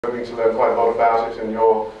hoping to learn quite a lot about it in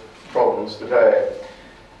your problems today.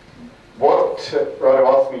 What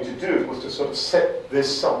Rado asked me to do was to sort of set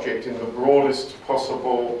this subject in the broadest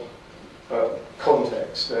possible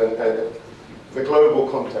context, and the global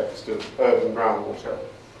context of urban groundwater,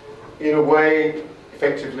 in a way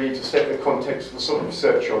effectively to set the context of the sort of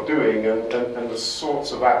research you're doing and the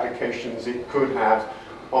sorts of applications it could have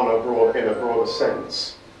in a broader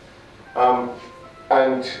sense.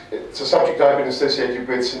 And it's a subject I've been associated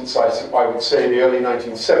with since I would say the early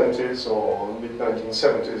 1970s or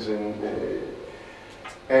mid-1970s,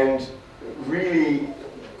 and really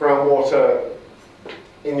groundwater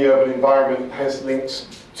in the urban environment has links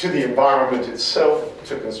to the environment itself,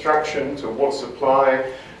 to construction, to water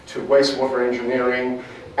supply, to wastewater engineering,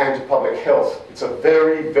 and to public health. It's a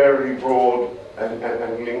very, very broad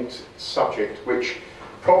and linked subject, which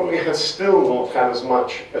probably has still not had as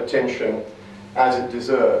much attention as it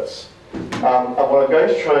deserves. And what I'm going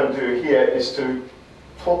to try and do here is to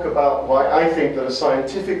talk about why I think that a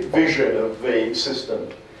scientific vision of the system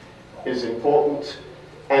is important,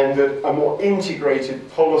 and that a more integrated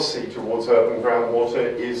policy towards urban groundwater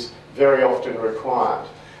is very often required.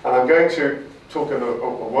 And I'm going to talk on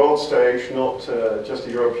a world stage, not just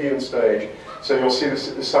a European stage, so you'll see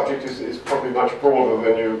this subject is probably much broader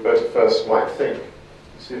than you at first might think.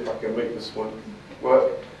 Let's see if I can make this one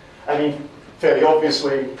work. I mean, fairly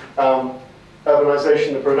obviously,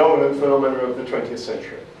 urbanization, the predominant phenomenon of the 20th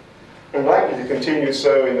century, and likely to continue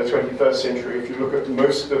so in the 21st century if you look at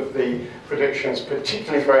most of the predictions,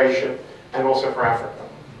 particularly for Asia and also for Africa.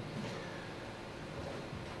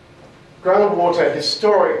 Groundwater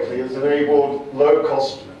historically has enabled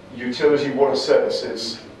low-cost utility water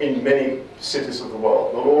services in many cities of the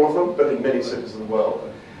world. Not all of them, but in many cities of the world.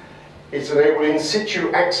 It's enabled in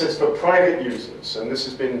situ access for private users, and this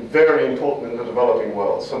has been very important in the developing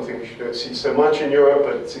world, something which you don't see so much in Europe,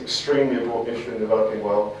 but it's extremely important issue in the developing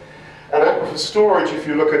world. And aquifer storage, if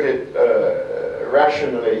you look at it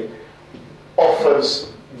rationally,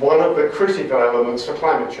 offers one of the critical elements for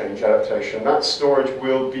climate change adaptation. That storage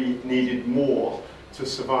will be needed more to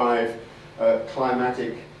survive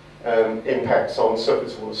climatic impacts on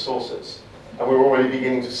surface water sources. And we're already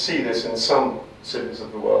beginning to see this in some cities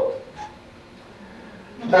of the world.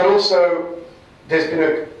 And also, there's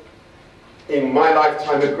been, in my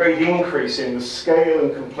lifetime, a great increase in the scale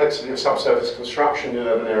and complexity of subsurface construction in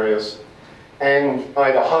urban areas, and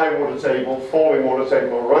either high water table, falling water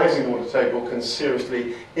table, or rising water table can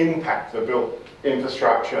seriously impact the built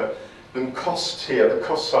infrastructure. And costs here, the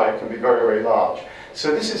cost side can be very, very large.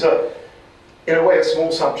 So this is in a way, a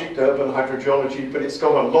small subject, urban hydrogeology, but it's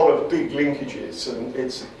got a lot of big linkages, and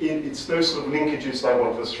it's those sort of linkages I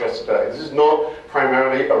want to stress today. This is not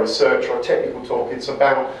primarily a research or a technical talk, it's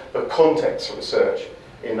about the context of research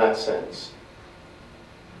in that sense.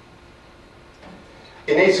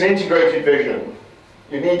 It needs an integrated vision.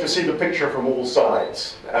 You need to see the picture from all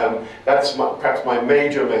sides. That's perhaps my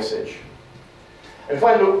major message. And if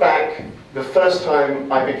I look back, the first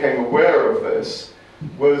time I became aware of this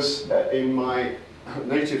was in my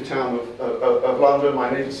native town of London, my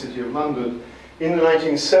native city of London, in the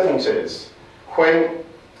 1970s, when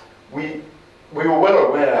we were well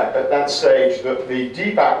aware at that stage that the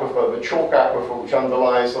deep aquifer, the chalk aquifer which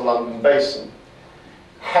underlies the London basin,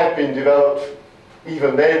 had been developed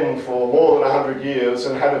even then for more than 100 years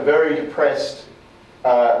and had a very depressed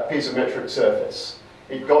piezometric surface.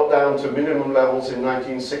 It got down to minimum levels in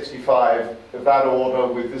 1965 of that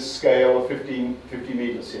order with this scale of 50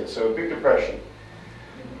 meters here, so a big depression.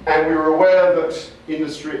 And we were aware that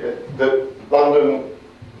London,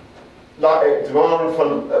 demand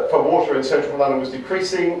for water in central London was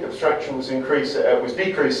decreasing, abstraction was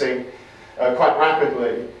decreasing quite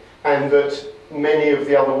rapidly, and that many of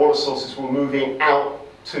the other water sources were moving out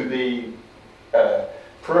to the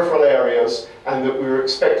peripheral areas, and that we were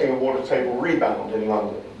expecting a water table rebound in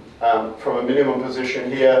London. From a minimum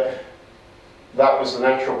position here, that was the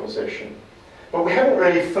natural position. But we hadn't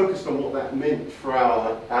really focused on what that meant for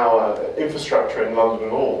our infrastructure in London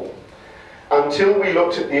at all, until we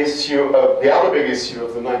looked at the issue of the other big issue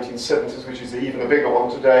of the 1970s, which is even a bigger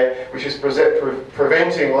one today, which is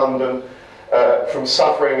preventing London from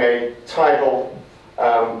suffering a tidal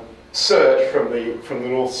surge from the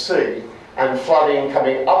North Sea, and flooding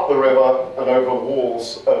coming up the river and over the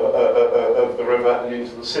walls of the river and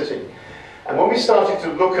into the city. And when we started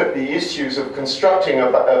to look at the issues of constructing a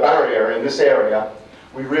barrier in this area,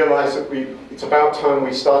 we realized that it's about time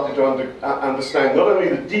we started to understand not only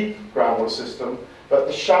the deep groundwater system, but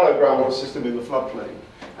the shallow groundwater system in the floodplain,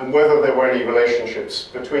 and whether there were any relationships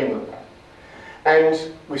between them.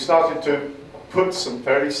 And we started to put some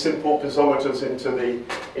very simple piezometers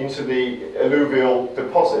into the alluvial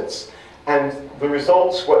deposits, and the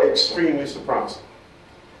results were extremely surprising.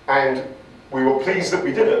 And we were pleased that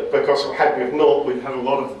we did it, because had we not, we'd had a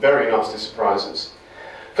lot of very nasty surprises.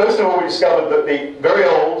 First of all, we discovered that the very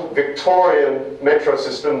old Victorian metro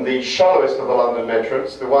system, the shallowest of the London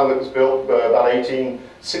metros, the one that was built about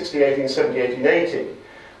 1860, 1870, 1880,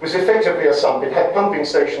 was effectively a sump. It had pumping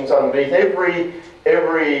stations underneath every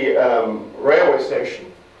railway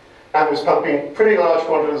station, and was pumping pretty large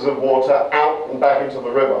quantities of water out and back into the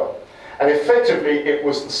river. And effectively, it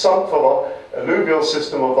was the sump for the alluvial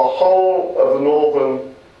system of the whole of the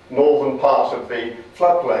northern part of the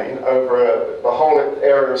floodplain over the whole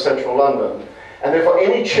area of central London. And therefore,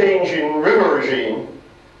 any change in river regime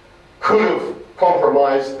could have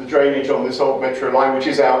compromised the drainage on this old metro line, which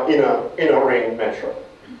is our inner ring metro.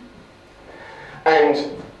 And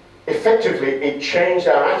effectively, it changed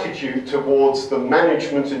our attitude towards the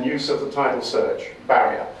management and use of the tidal surge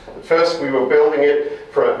barrier. At first, we were building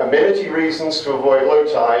it for amenity reasons to avoid low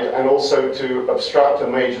tide and also to obstruct a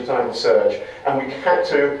major tidal surge. And we had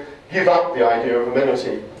to give up the idea of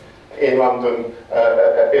amenity in London,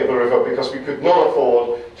 in the river, because we could not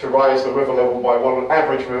afford to rise the river level by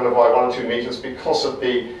average river level by 1 or 2 meters because of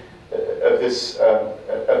this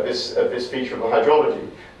feature of the hydrology.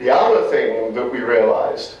 The other thing that we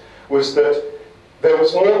realized was that there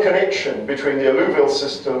was more connection between the alluvial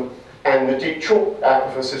system and the deep chalk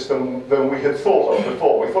aquifer system than we had thought of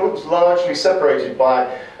before. We thought it was largely separated by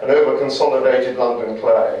an over-consolidated London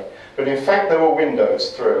clay. But in fact, there were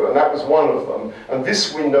windows through, and that was one of them. And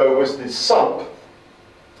this window was the sump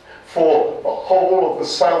for the whole of the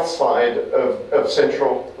south side of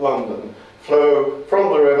central London. Flow from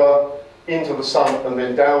the river into the sump and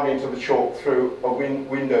then down into the chalk through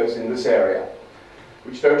windows in this area,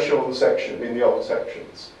 which don't show on the section, in the old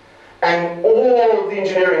sections. And all of the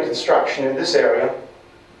engineering construction in this area,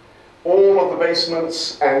 all of the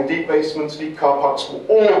basements and deep basements, deep car parks, were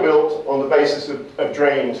all built on the basis of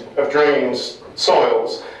drained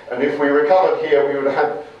soils. And if we recovered here, we would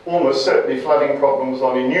have almost certainly flooding problems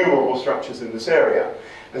on innumerable structures in this area.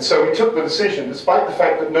 And so we took the decision, despite the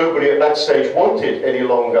fact that nobody at that stage wanted any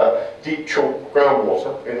longer deep chalk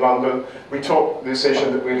groundwater in London, we took the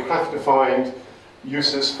decision that we'd have to find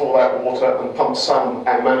uses for that water and pump some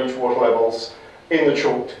and manage water levels in the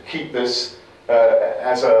chalk to keep this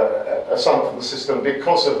as a sump for the system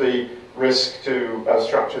because of the risk to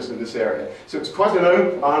structures in this area. So it's quite an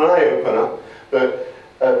eye-opener that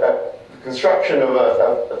the construction of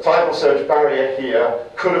a tidal surge barrier here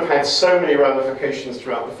could have had so many ramifications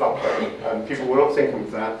throughout the floodplain, and people were not thinking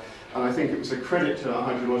of that. And I think it was a credit to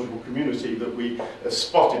our hydrological community that we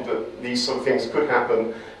spotted that these sort of things could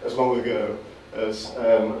happen as long ago as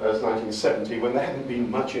 1970, when there hadn't been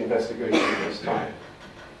much investigation at this time.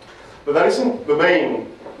 But that isn't the main,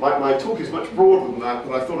 my talk is much broader than that,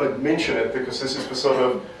 but I thought I'd mention it because this is the sort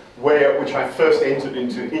of way at which I first entered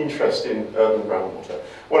into interest in urban groundwater.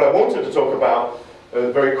 What I wanted to talk about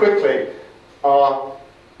very quickly are,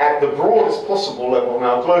 at the broadest possible level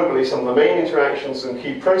now globally, some of the main interactions and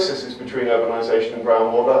key processes between urbanization and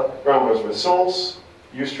groundwater, groundwater as a resource,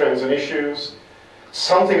 use trends and issues,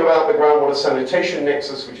 something about the groundwater sanitation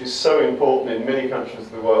nexus, which is so important in many countries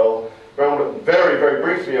of the world, groundwater, very, very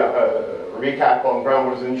briefly, a recap on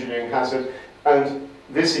groundwater as an engineering hazard, and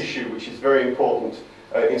this issue, which is very important,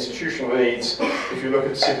 institutional needs, if you look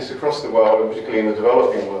at cities across the world, and particularly in the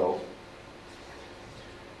developing world.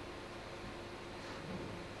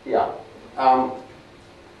 Yeah.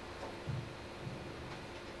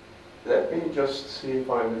 Let me just see if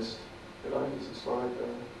I missed, did I miss a slide there?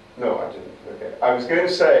 No, I didn't. Okay. I was going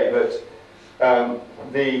to say that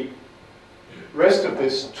the rest of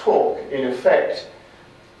this talk, in effect,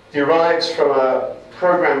 derives from a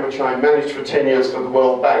program which I managed for 10 years for the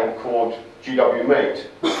World Bank called GW-MATE,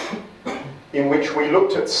 in which we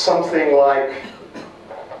looked at something like,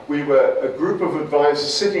 we were a group of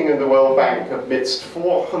advisors sitting in the World Bank amidst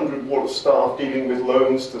 400 water staff dealing with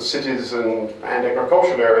loans to cities and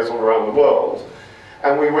agricultural areas all around the world.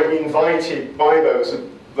 And we were invited by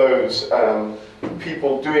those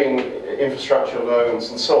people doing infrastructure loans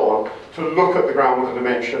and so on to look at the groundwater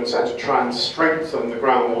dimensions and to try and strengthen the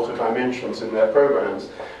groundwater dimensions in their programs.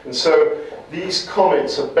 And so these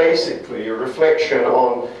comments are basically a reflection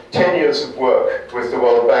on 10 years of work with the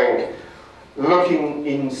World Bank, looking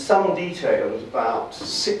in some detail at about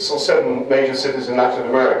 6 or 7 major cities in Latin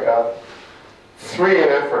America, 3 in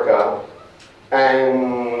Africa,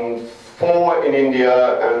 and 4 Lahore in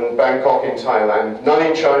India and Bangkok in Thailand. None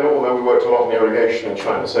in China, although we worked a lot in irrigation in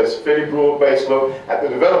China. So it's a fairly broad-based look at the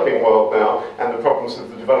developing world now and the problems of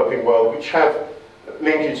the developing world, which have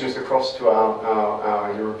linkages across to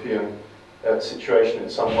our European situation in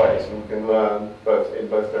some ways, and we can learn in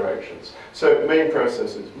both directions. So main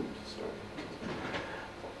processes.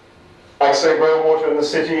 I say groundwater in the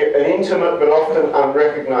city, an intimate but often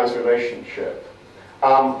unrecognized relationship.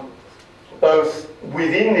 Both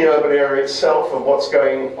within the urban area itself and what's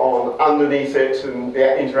going on underneath it and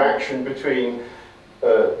the interaction between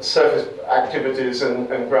surface activities and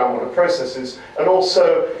groundwater processes, and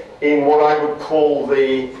also in what I would call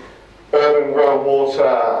the urban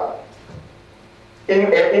groundwater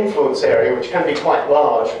influence area, which can be quite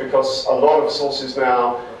large because a lot of sources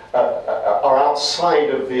now are outside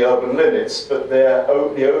of the urban limits, but the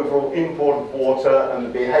overall import of water and the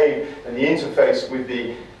behavior and the interface with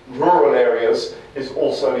the rural areas is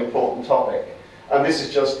also an important topic. And this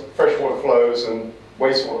is just freshwater flows and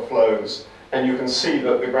wastewater flows, and you can see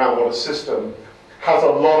that the groundwater system has a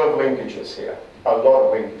lot of linkages here, a lot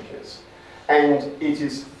of linkages. And it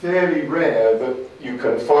is fairly rare that you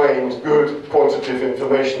can find good quantitative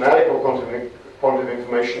information, adequate quantitative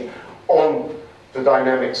information on the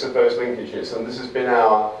dynamics of those linkages. And this has been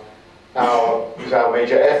our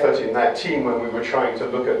major effort in that team when we were trying to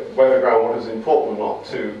look at whether groundwater is important or not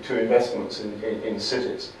to investments in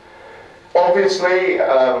cities. Obviously,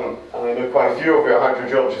 and I know quite a few of you are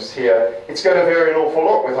hydrogeologists here, it's going to vary an awful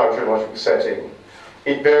lot with hydrological setting.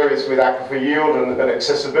 It varies with aquifer yield and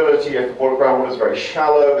accessibility. If the groundwater is very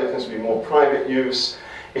shallow, there tends to be more private use.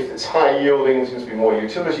 If it's high yielding, there tends to be more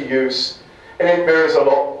utility use. And it varies a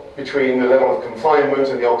lot between the level of confinement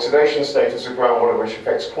and the oxidation status of groundwater, which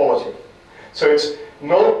affects quality. So it's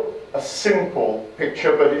not a simple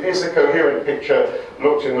picture, but it is a coherent picture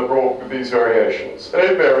looked in the broad with these variations. And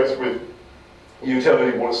it varies with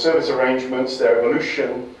utility water service arrangements, their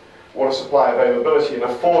evolution, water supply availability and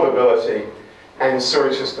affordability, and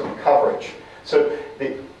sewage system coverage. So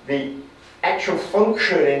the actual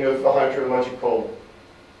functioning of the hydrological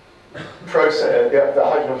process, the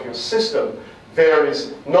hydrological system,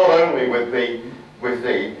 varies not only with the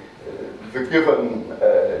given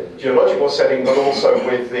geological setting, but also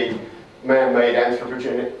with the man-made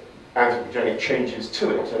anthropogenic changes to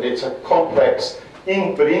it. And it's a complex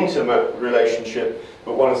but intimate relationship,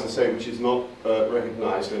 but one, as I say, which is not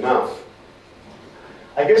recognized enough.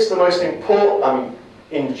 I guess the most important,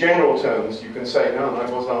 in general terms, you can say, no, I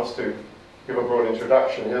was asked to give a broad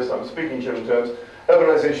introduction here, so I'm speaking in general terms.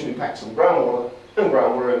 Urbanization impacts on groundwater, and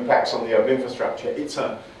groundwater impacts on the urban infrastructure. It's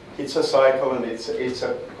a cycle, and it's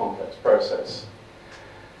a complex process.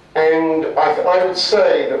 And I would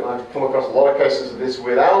say that I've come across a lot of cases of this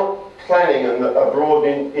without planning and a broad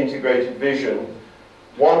integrated vision.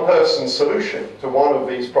 One person's solution to one of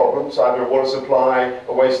these problems, either a water supply,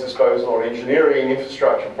 a waste disposal, or engineering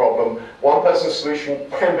infrastructure problem, one person's solution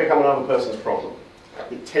can become another person's problem.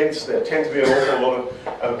 There tends to be an awful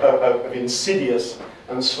lot of insidious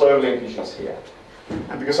and slow linkages here.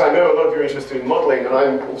 And because I know a lot of you are interested in modeling, and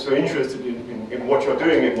I'm also interested in what you're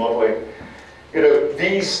doing in modeling, you know,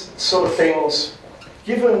 these sort of things,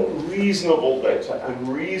 given reasonable data and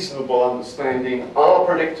reasonable understanding, are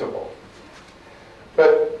predictable.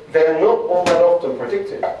 But they're not all that often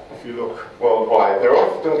predicted if you look worldwide. They're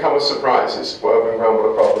often come as surprises for urban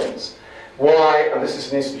groundwater problems. Why, and this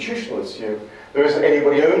is an institutionalist view, there isn't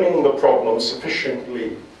anybody owning the problem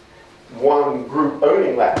sufficiently, one group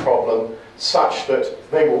owning that problem, such that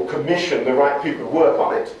they will commission the right people to work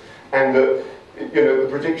on it, and that the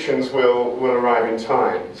predictions will arrive in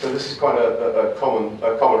time. So this is quite a common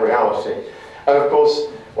reality. And of course,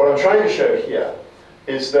 what I'm trying to show here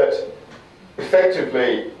is that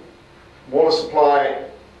effectively, water supply,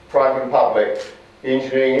 private and public, the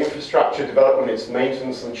engineering infrastructure development, its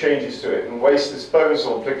maintenance and changes to it, and waste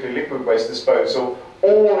disposal, particularly liquid waste disposal,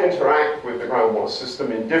 all interact with the groundwater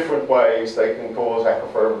system in different ways. They can cause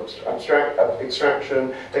aquifer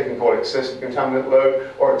extraction, they can cause excessive contaminant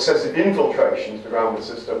load, or excessive infiltration to the groundwater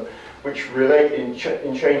system, which relate in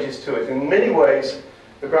changes to it. In many ways,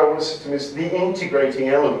 the groundwater system is the integrating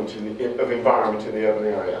element of environment in the urban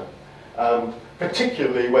area.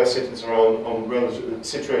 Particularly where cities are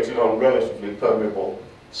situated on relatively permeable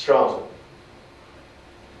strata.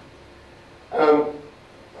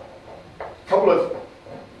 Couple of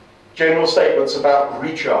general statements about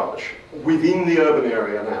recharge within the urban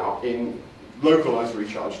area now, in localized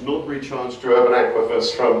recharge, not recharge to urban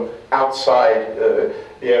aquifers from outside the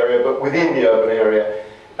area, but within the urban area.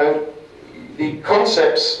 And the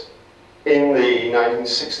concepts in the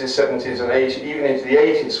 1960s, 70s, and 80s, even into the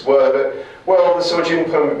 80s, were that Well, the sewage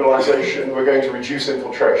impermeabilization, we're going to reduce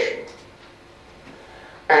infiltration.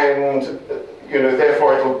 And,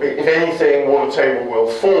 therefore it'll be, if anything, water table will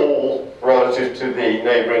fall relative to the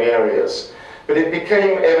neighbouring areas. But it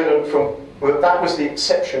became evident that was the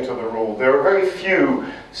exception to the rule. There are very few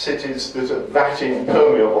cities that are that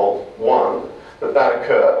impermeable, that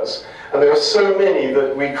occurs. And there are so many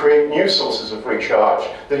that we create new sources of recharge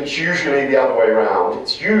that it's usually the other way around.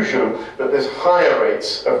 It's usual that there's higher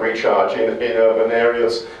rates of recharge in urban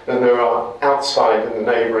areas than there are outside in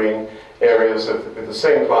the neighbouring areas with the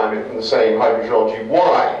same climate and the same hydrogeology.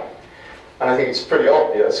 Why? And I think it's pretty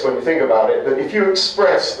obvious when you think about it, that if you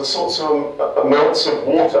express the sorts of amounts of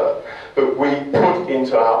water that we put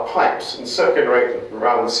into our pipes and circulate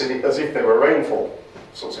around the city as if they were rainfall,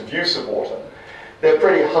 sorts of use of water, they're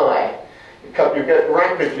pretty high. You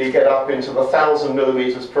rapidly get up into the 1,000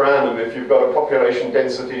 millimeters per annum if you've got a population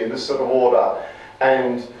density in this sort of order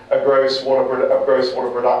and a gross water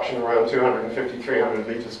production around 250, 300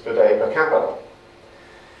 litres per day per capita.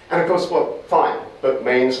 And of course, well, fine, but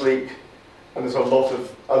mains leak, and there's a lot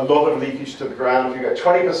of leakage to the ground. You get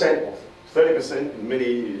 20% or 30% in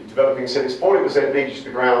many developing cities, 40% leakage to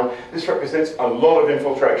the ground. This represents a lot of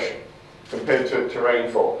infiltration compared to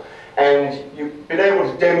rainfall. And you've been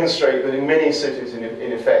able to demonstrate that in many cities, in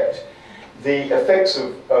effect, the effects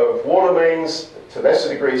of water mains, to lesser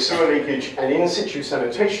degree sewer leakage, and in-situ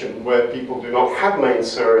sanitation, where people do not have main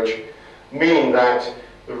sewerage, mean that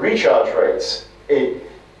the recharge rates, the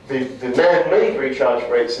man-made recharge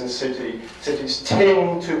rates in cities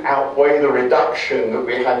tend to outweigh the reduction that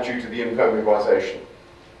we have due to the impermeabilization.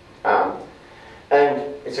 And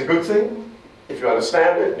it's a good thing if you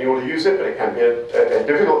understand it and you want to use it, but it can be a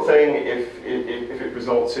difficult thing if it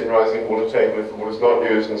results in rising water table if the water is not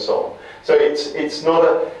used and so on. So it's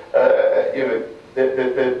not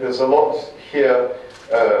there's a lot here,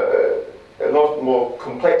 a lot more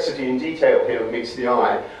complexity and detail here that meets the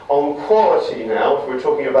eye. On quality now, if we're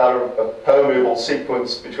talking about a permeable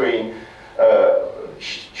sequence between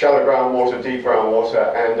shallow groundwater, deep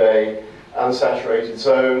groundwater, and a unsaturated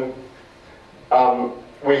zone,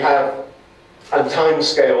 we have time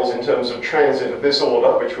scales in terms of transit of this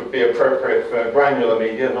order, which would be appropriate for granular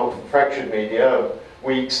media, not for fractured media,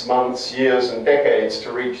 weeks, months, years, and decades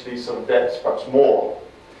to reach these sort of depths, perhaps more.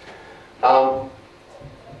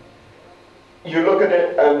 You look at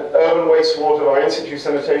it, and urban wastewater, or in-situ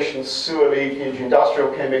sanitation, sewer leakage,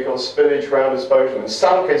 industrial chemicals, spillage, ground disposal, in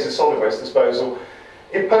some cases solid waste disposal,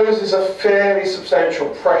 it poses a fairly substantial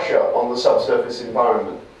pressure on the subsurface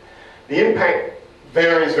environment. The impact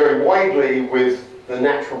varies very widely with the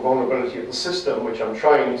natural vulnerability of the system, which I'm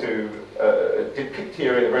trying to depict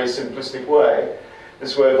here in a very simplistic way.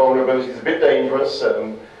 This word vulnerability is a bit dangerous.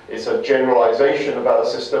 It's a generalization about a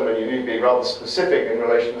system, and you need to be rather specific in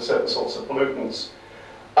relation to certain sorts of pollutants.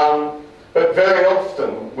 But very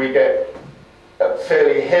often we get a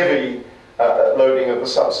fairly heavy loading of the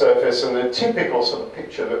subsurface, and the typical sort of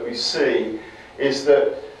picture that we see is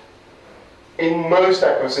that in most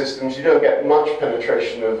ecosystems you don't get much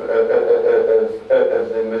penetration of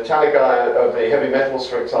the metallic ion, of the heavy metals,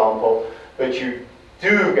 for example, but you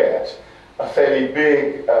do get a fairly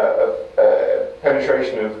big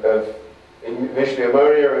penetration of initially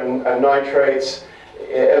ammonia and nitrates,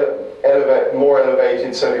 more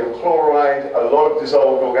elevated sodium chloride, a lot of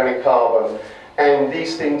dissolved organic carbon, and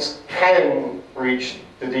these things can reach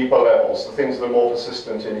the deeper levels, the things that are more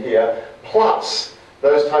persistent in here, plus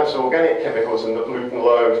those types of organic chemicals in the pollutant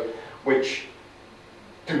load which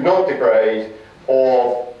do not degrade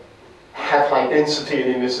or have high density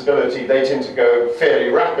and immiscibility. They tend to go fairly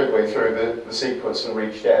rapidly through the sequence and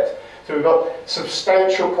reach depth. So we've got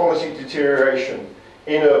substantial quality deterioration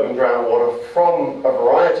in urban groundwater from a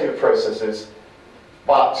variety of processes,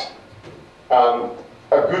 but a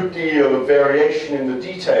good deal of variation in the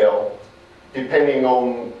detail depending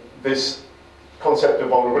on this concept of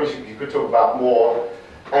vulnerability, which you could talk about more.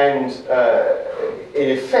 And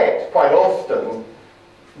in effect, quite often,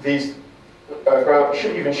 these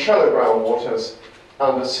even shallow groundwaters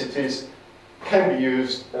under cities can be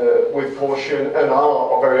used with caution, and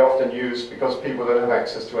are very often used because people don't have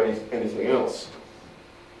access to anything else.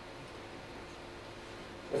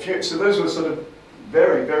 So those were sort of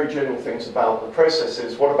very, very general things about the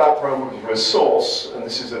processes. What about groundwater resource? And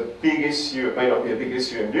this is a big issue. It may not be a big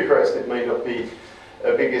issue in Bucharest. It may not be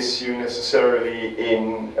a big issue necessarily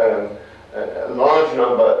in a large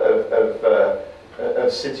number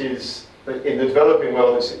of cities, but in the developing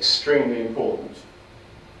world it's extremely important.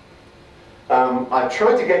 I've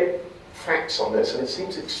tried to get facts on this, and it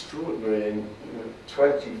seems extraordinary in the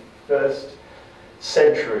 21st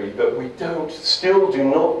century that we still do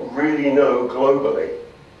not really know globally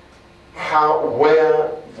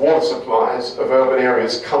where water supplies of urban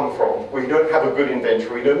areas come from. We don't have a good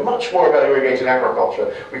inventory. We know much more about irrigated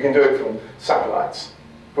agriculture. We can do it from satellites.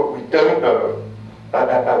 But we don't know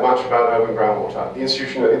much about urban groundwater.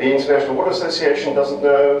 The International Water Association doesn't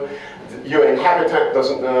know, the UN Habitat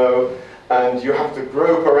doesn't know, and you have to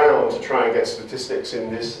grope around to try and get statistics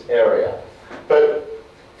in this area. But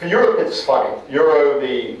for Europe, it's fine.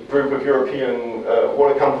 The group of European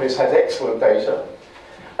water companies, has excellent data.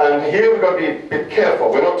 And here we've got to be a bit careful.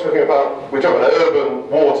 We're talking about urban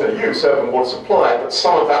water use, urban water supply, but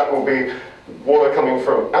some of that will be water coming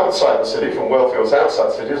from outside the city, from well fields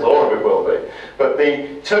outside cities, a lot of it will be. But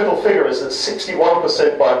the total figure is that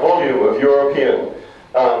 61% by volume of European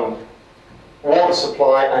water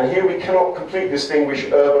supply, and here we cannot completely distinguish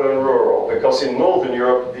urban and rural, because in Northern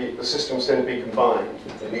Europe the systems tend to be combined,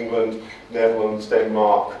 in England, Netherlands,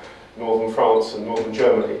 Denmark, Northern France and Northern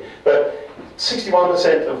Germany. But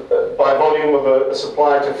 61% by volume of a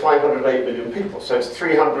supply to 508 million people, so it's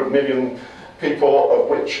 300 million people, of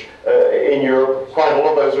which in Europe, quite a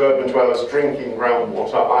lot of those are urban dwellers drinking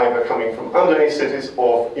groundwater, either coming from underneath cities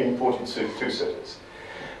or imported to cities.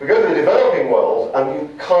 We go to the developing world, and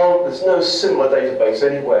there's no similar database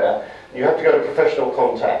anywhere. You have to go to professional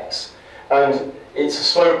contacts. And it's a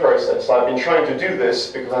slow process. I've been trying to do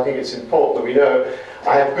this because I think it's important that we know.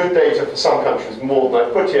 I have good data for some countries, more than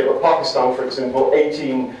I put here, but Pakistan, for example,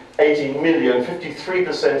 18 million,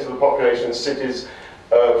 53% of the population in cities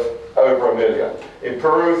of over 1 million. In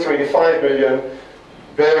Peru, 3 to 5 million,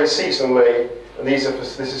 varies seasonally, and this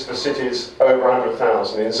is for cities over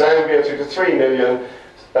 100,000. In Zambia, 2 to 3 million,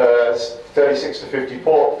 36 to 54%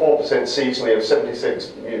 seasonally of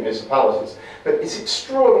 76 municipalities. But it's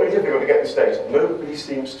extraordinarily difficult to get this data. Nobody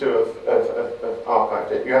seems to have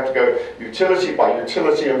archived it. You have to go utility by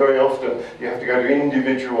utility, and very often you have to go to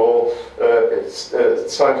individual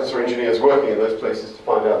scientists or engineers working in those places to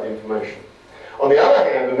find out the information. On the other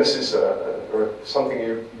hand, and this is something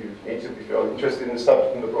you need to be interested in the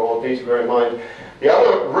subject and the need to bear in mind, the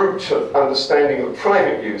other route of understanding of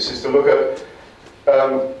private use is to look at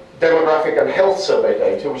demographic and health survey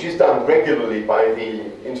data, which is done regularly by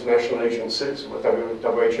the international agencies,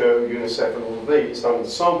 WHO, UNICEF, and all of these, done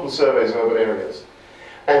sample surveys of urban areas.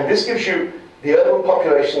 And this gives you the urban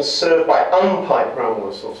population served by unpiped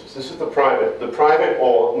groundwater sources. This is the private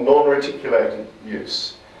or non-reticulated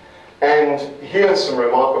use. And here are some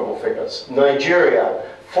remarkable figures. Nigeria,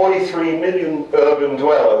 43 million urban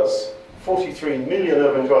dwellers, 43 million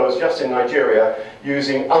urban dwellers just in Nigeria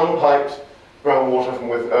using unpiped groundwater from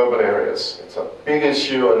with urban areas. It's a big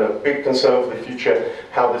issue and a big concern for the future,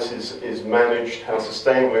 how this is managed, how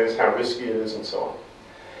sustainable it is, how risky it is, and so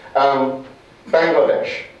on.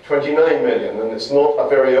 Bangladesh, 29 million, and it's not a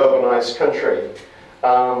very urbanized country.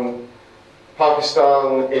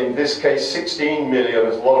 Pakistan, in this case, 16 million,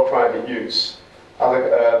 has a lot of private use.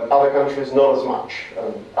 Other countries, not as much.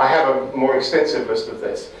 I have a more extensive list of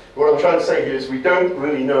this. What I'm trying to say here is we don't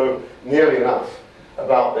really know nearly enough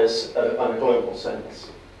about this on a global sense.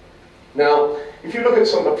 Now, if you look at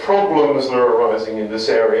some of the problems that are arising in this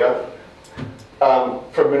area,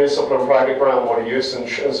 from municipal and private groundwater use and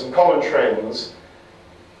some common trends,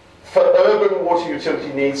 for urban water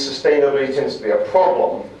utility needs, sustainability tends to be a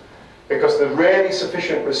problem because there are rarely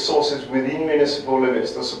sufficient resources within municipal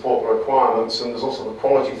limits to support the requirements, and there's also the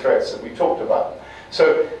quality threats that we talked about.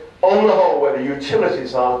 So, on the whole, where the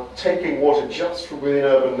utilities are taking water just from within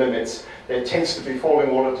urban limits, there tends to be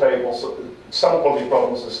falling water tables, some quality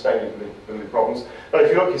problems, sustainability problems. But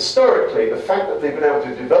if you look historically, the fact that they've been able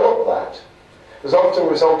to develop that has often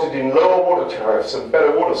resulted in lower water tariffs and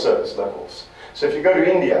better water service levels. So if you go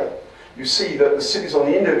to India, you see that the cities on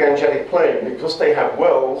the Indo-Gangetic Plain, because they have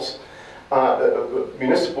wells,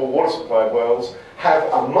 municipal water supply wells, have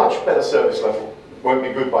a much better service level. Won't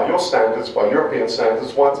be good by your standards, by European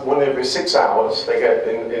standards. One every 6 hours they get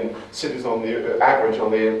in cities on the average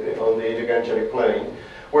on the Indo-Gangetic Plain.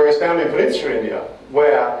 Whereas down in Peninsular India,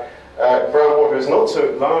 where groundwater is not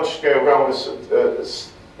so large-scale groundwater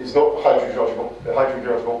is not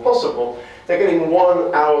hydrogeological possible, they're getting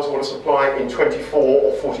 1 hour's water supply in 24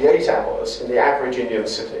 or 48 hours in the average Indian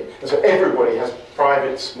city. And so everybody has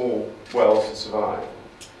private small wells to survive.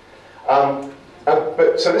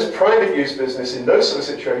 So this private use business in those sort of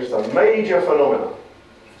situations is a major phenomenon.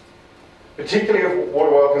 Particularly if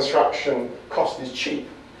water well construction cost is cheap.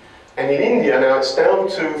 And in India now it's down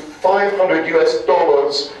to $500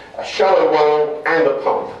 US, a shallow well and a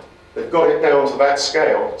pump. They've got it down to that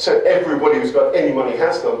scale. So everybody who's got any money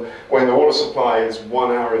has them when the water supply is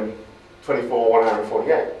 1 hour in 24, 1 hour in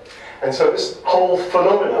 48. And so this whole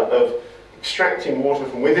phenomena of extracting water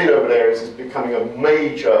from within urban areas is becoming a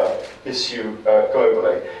major issue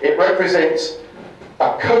globally. It represents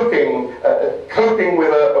coping with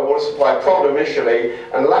a water supply problem initially,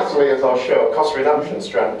 and latterly, as I'll show, a cost reduction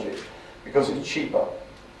strategy, because it's cheaper.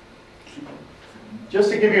 Just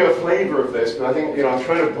to give you a flavour of this, but I think I'm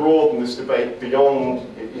trying to broaden this debate beyond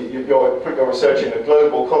your research in a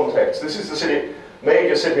global context. This is the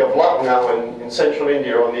major city of Lucknow in central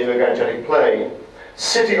India on the Indo-Gangetic Plain,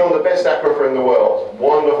 sitting on the best aquifer in the world,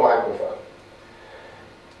 wonderful aquifer.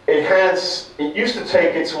 It used to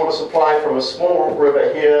take its water supply from a small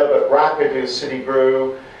river here, but rapidly as the city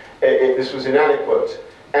grew, this was inadequate.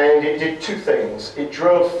 And it did two things. It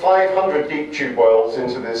drilled 500 deep tube wells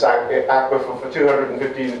into this aquifer for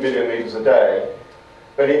 215 million litres a day.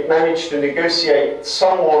 But it managed to negotiate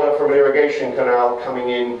some water from an irrigation canal coming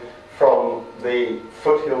in from the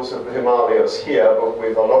foothills of the Himalayas here, but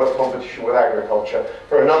with a lot of competition with agriculture,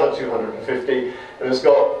 for another 250. And it's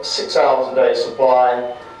got 6 hours a day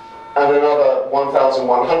supply and another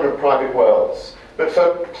 1,100 private wells. But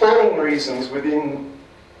for planning reasons within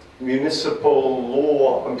municipal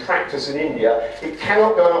law and practice in India, it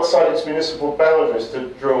cannot go outside its municipal boundaries to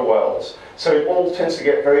drill wells. So it all tends to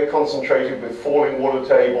get very concentrated with falling water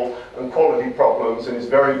table and quality problems, and is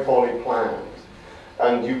very poorly planned.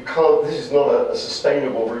 And you can't, this is not a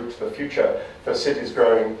sustainable route to the future for cities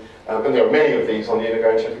growing, and there are many of these on the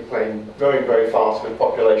Indo-Gangetic Plain, growing very fast with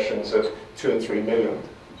populations of 2 and 3 million.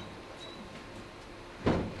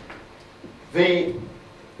 The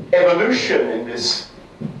evolution in this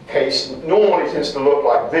case normally tends to look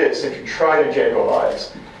like this if you try to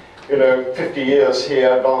generalize. 50 years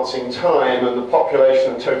here, advancing time, and the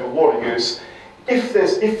population and total water use.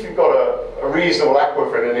 If you've got a reasonable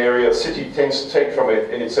aquifer in an area, the city tends to take from it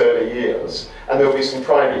in its early years, and there'll be some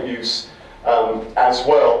private use as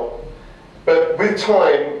well. But with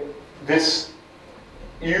time, this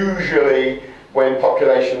usually, when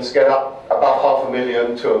populations get up above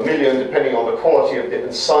 500,000 to 1 million, depending on the quality of it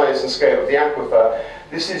and size and scale of the aquifer,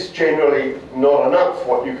 this is generally not enough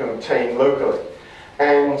what you can obtain locally.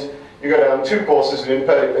 And you go down two courses of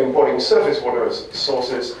importing surface water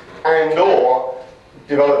sources and or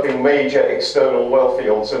developing major external well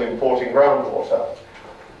fields and importing groundwater.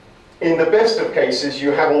 In the best of cases,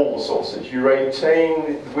 you have all the sources. You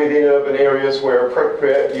retain within urban areas where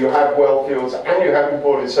appropriate, you have well fields and you have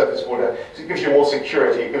imported surface water. So it gives you more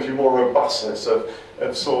security, it gives you more robustness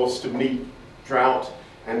of source to meet drought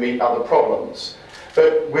and meet other problems.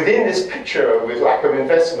 But within this picture, with lack of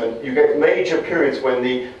investment, you get major periods when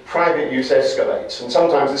the private use escalates. And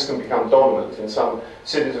sometimes this can become dominant. In some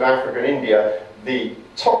cities of Africa and India, the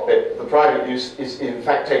top bit, the private use, is in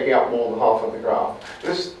fact taking up more than half of the graph.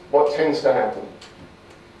 This is what tends to happen.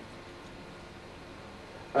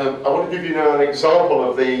 I want to give you now an example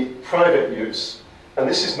of the private use. And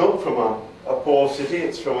this is not from a poor city,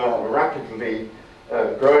 it's from a rapidly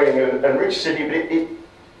growing and rich city, but it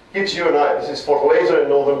gives you an idea. This is Fortaleza in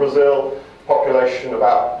northern Brazil, population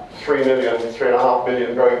about 3 million, 3.5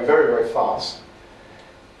 million, growing very, very fast.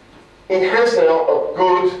 It has now a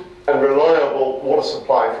good and reliable water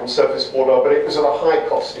supply from surface water, but it was at a high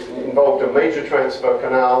cost. It involved a major transfer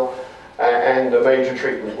canal and a major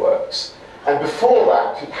treatment works. And before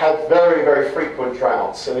that, it had very, very frequent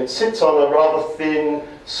droughts, and it sits on a rather thin,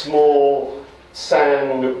 small,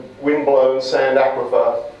 sand, wind-blown sand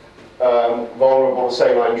aquifer, vulnerable to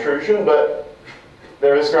saline intrusion, but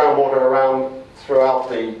there is groundwater around throughout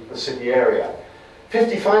the city area.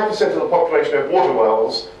 55% of the population have water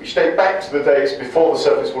wells, which date back to the days before the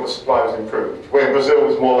surface water supply was improved, where Brazil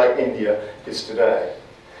was more like India is today.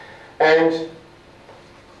 And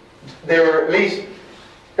there are at least,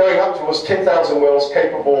 going up towards 10,000 wells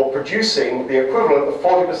capable of producing the equivalent of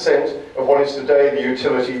 40% of what is today the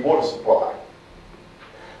utility water supply.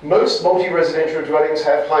 Most multi-residential dwellings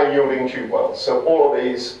have high-yielding tube wells, so all of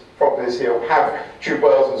these properties here have tube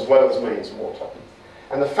wells as well as mains water.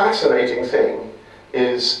 And the fascinating thing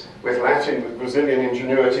is, with Latin, with Brazilian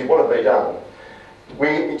ingenuity, what have they done?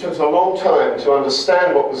 It took us a long time to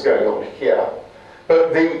understand what was going on here,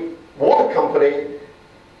 but the water company,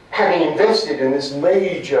 having invested in this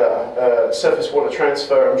major surface water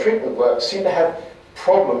transfer and treatment work, seemed to have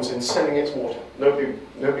problems in selling its water.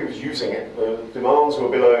 Nobody was using it. The demands were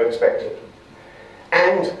below expected.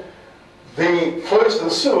 And the flows to the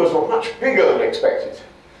sewers were much bigger than expected,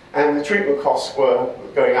 and the treatment costs were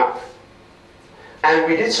going up. And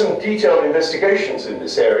we did some detailed investigations in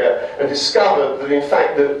this area and discovered that in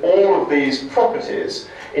fact that all of these properties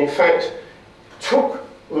in fact took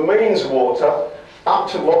the mains water up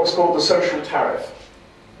to what was called the social tariff.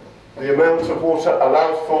 the amount of water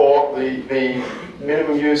allowed for the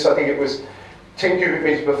minimum use, I think it was 10 cubic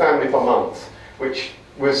meters per family per month, which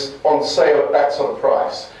was on sale at that sort of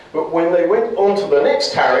price. But when they went on to the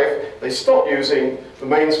next tariff, they stopped using the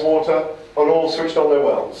mains water and all switched on their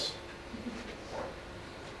wells.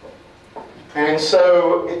 And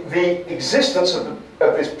so the existence of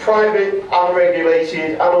this private,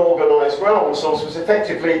 unregulated, unorganized groundwater source was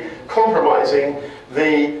effectively compromising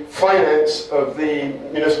the finance of the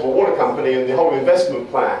municipal water company and the whole investment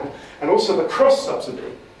plan, and also the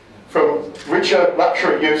cross-subsidy from richer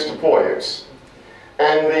luxury use to poor use.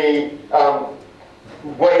 And the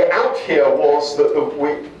way out here was that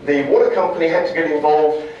the water company had to get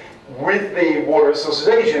involved with the Water Resources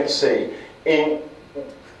Agency in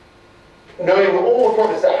knowing all the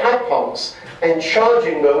properties that had pumps and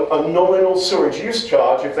charging them a nominal sewage use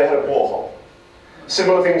charge if they had a borehole.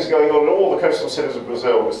 Similar things going on in all the coastal cities of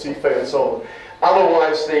Brazil with Recife and so on.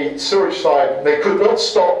 Otherwise, the sewage side, they could not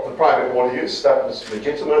stop the private water use. That was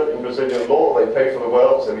legitimate in Brazilian law. They paid for the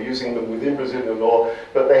wells. They were using them within Brazilian law,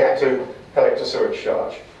 but they had to collect a sewage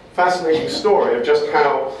charge. Fascinating story of just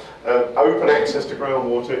how open access to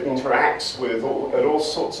groundwater interacts with at all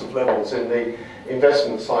sorts of levels in the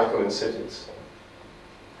investment cycle in cities.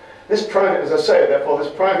 This private, as I say, therefore,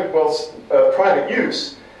 this private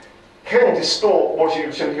use can distort water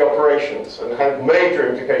utility operations and have major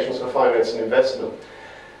implications for finance and investment.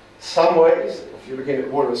 Some ways, if you're looking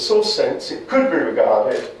at water resource sense, it could be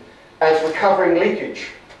regarded as recovering leakage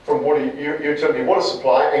from utility water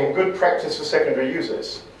supply and good practice for secondary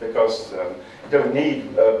users, because you don't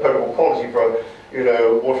need potable quality for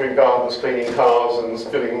watering gardens, cleaning cars,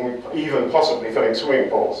 and even possibly filling swimming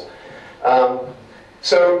pools.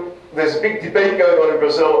 So there's a big debate going on in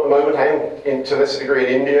Brazil at the moment, and to this degree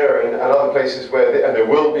in India and other places and there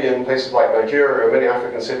will be in places like Nigeria or many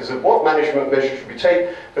African cities, of what management measures should we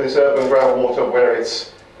take for this urban groundwater where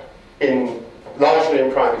it's largely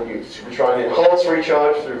in private use. Should we try and enhance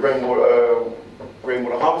recharge through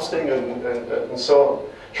rainwater harvesting and so on?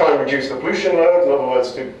 Try and reduce the pollution load, in other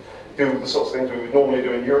words, to do the sorts of things we would normally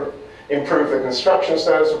do in Europe. Improve the construction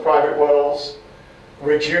standards of private wells.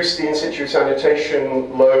 Reduce the in-situ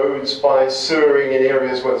sanitation loads by sewering in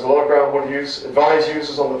areas where there's a lot of groundwater use. Advise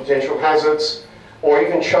users on the potential hazards. Or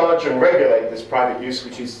even charge and regulate this private use,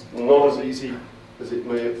 which is not as easy as it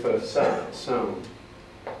may at first sound.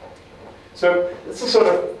 So this is sort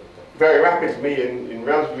of very rapid for me in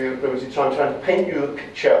relatively limited time, trying to paint you the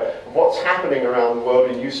picture of what's happening around the world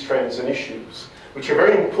in use trends and issues, which are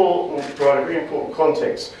very important, provide a very important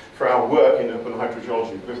context for our work in urban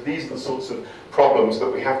hydrogeology, because these are the sorts of problems that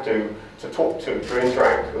we have to talk to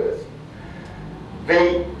interact with.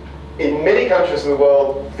 In many countries of the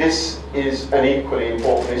world, this is an equally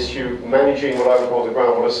important issue, managing what I would call the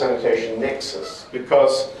groundwater sanitation nexus,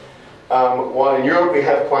 because while in Europe we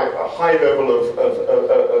have quite a high level of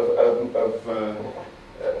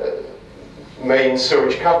main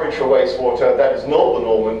sewage coverage for wastewater, that is not the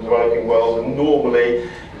norm in the developing world, and normally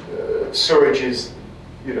sewage is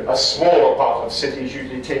a smaller part of cities,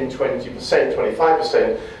 usually 10, 20%,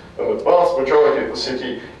 25%, and the vast majority of the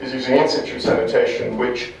city is using in-situ sanitation,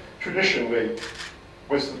 which traditionally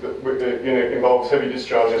involves heavy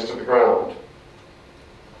discharges to the ground.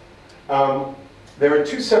 There are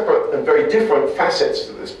two separate and very different facets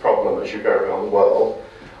to this problem as you go around the world.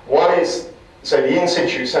 One is, say, the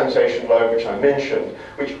in-situ sanitation load, which I mentioned,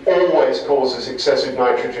 which always causes excessive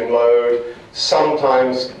nitrogen load,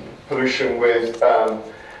 sometimes pollution with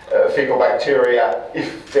fecal bacteria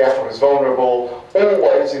if the aquifer is vulnerable,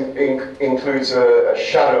 always includes a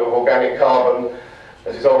shadow of organic carbon,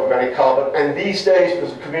 as dissolved organic carbon, and these days,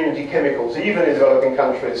 because of community chemicals, even in developing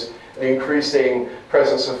countries, the increasing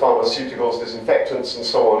presence of pharmaceuticals, disinfectants, and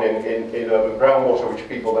so on in urban groundwater, which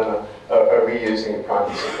people then are reusing in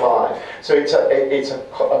private supply. So it's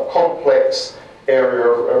a complex area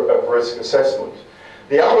of risk assessment.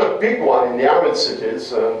 The other big one in the arid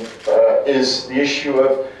cities is the issue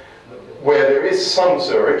of where there is some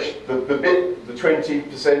sewage, the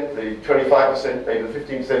 20%, the 25%, maybe the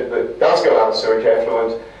 15% that does go out of sewage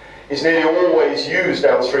effluent is nearly always used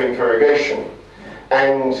downstream for irrigation,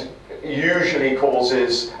 and usually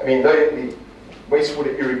causes, the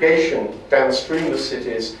wastewater irrigation downstream the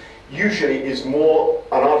cities usually is more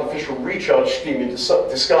an artificial recharge scheme in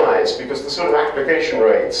disguise, because the sort of application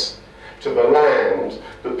rates to the land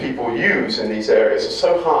that people use in these areas are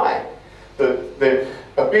so high that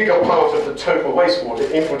a bigger part of the total wastewater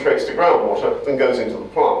infiltrates the groundwater than goes into the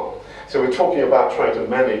plant. So we're talking about trying to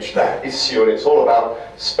manage that issue, and it's all about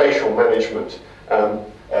spatial management and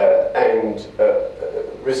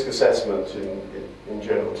risk assessment in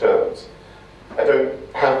general terms. I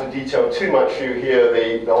don't have to detail too much for you here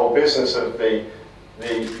the whole business of the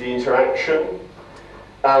interaction.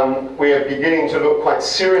 We are beginning to look quite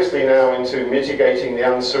seriously now into mitigating the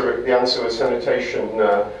unsewer sanitation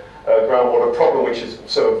groundwater problem, which is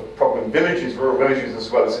sort of problem in villages, rural villages,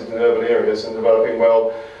 as well as in urban areas, and developing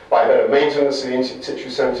well by better maintenance of the in-situ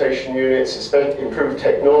sanitation units, improved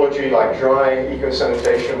technology like dry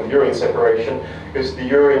eco-sanitation with urine separation, because the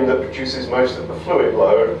urine that produces most of the fluid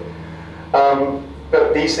load.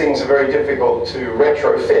 But these things are very difficult to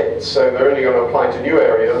retrofit, so they're only going to apply to new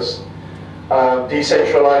areas.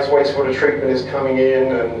 Decentralized wastewater treatment is coming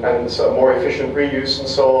in, and so more efficient reuse and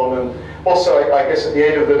so on. And also, I guess at the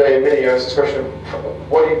end of the day, in many areas, it's a question of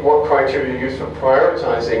what criteria you use for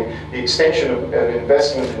prioritizing the extension of an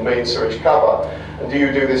investment in main sewage cover. And do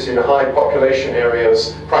you do this in high population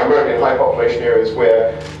areas, primarily in high population areas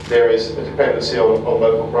where there is a dependency on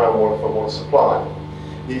local groundwater for water supply?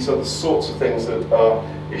 These are the sorts of things that are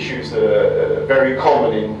issues that are very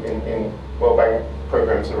common in World Bank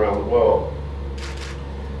programs around the world.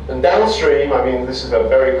 And downstream, I mean, this is a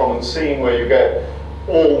very common scene where you get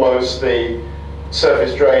almost the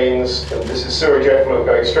surface drains, and this is sewage effluent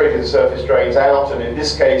going straight into surface drains out, and in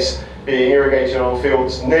this case, being irrigated on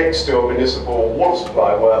fields next to a municipal water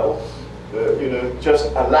supply well. You know,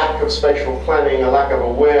 just a lack of spatial planning, a lack of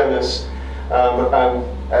awareness,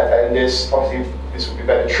 and this, obviously, this would be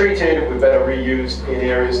better treated, it would be better reused in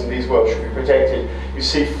areas, and these wells should be protected. You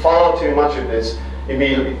see far too much of this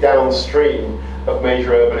immediately downstream of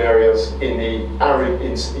major urban areas in the arid,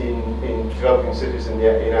 in developing cities in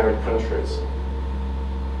arid countries.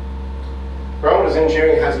 Groundwater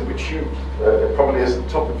engineering hazard, which you probably is at the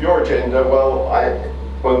top of your agenda. Well, I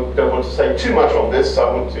don't want to say too much on this, so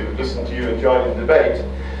I want to listen to you and join in the debate.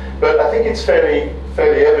 But I think it's fairly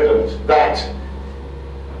evident that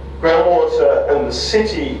groundwater and the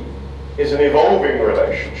city is an evolving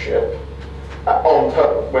relationship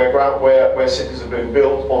where cities have been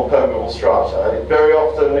built on permeable strata. And it very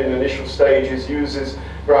often, in initial stages, uses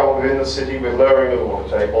groundwater in the city with lowering of the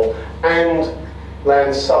water table and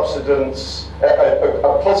land subsidence,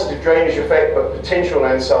 a positive drainage effect, but potential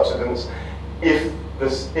land subsidence if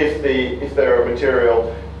there are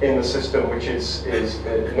material in the system which is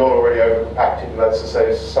not already overcompacted, that's to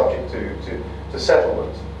say, subject to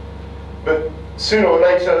settlement. But sooner or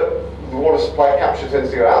later, the water supply capture tends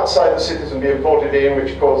to go outside the cities and be imported in,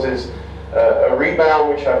 which causes a rebound,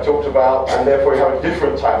 which I've talked about, and therefore you have a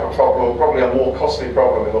different type of problem, probably a more costly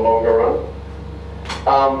problem in the longer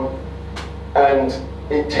run. And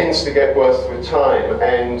it tends to get worse with time.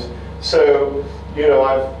 And so, you know,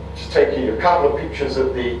 I've just taken you a couple of pictures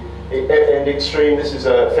at the end extreme. This is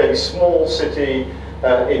a fairly small city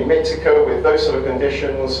in Mexico with those sort of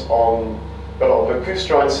conditions on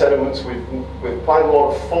lacustrine sediments with quite a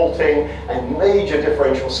lot of faulting and major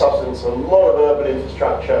differential subsidence, a lot of urban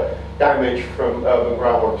infrastructure damage from urban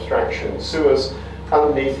groundwater abstraction. Sewers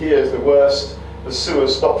underneath here is the worst. The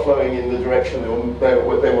sewers stopped flowing in the direction they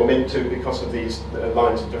were meant to because of these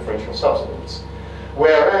lines of differential subsidence.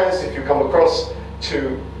 Whereas if you come across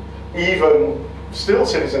to even still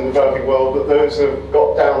cities in the developing world, but those have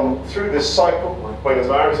got down through this cycle, like Buenos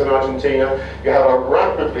Aires in Argentina, you have a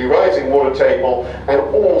rapidly rising water table and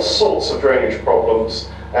all sorts of drainage problems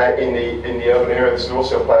in the urban area. This will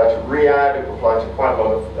also apply to Riyadh, it will apply to quite a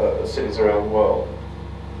lot of cities around the world.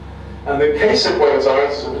 And the case of Buenos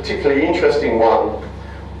Aires is a particularly interesting one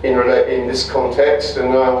in this context, and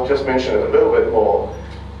I'll just mention it a little bit more.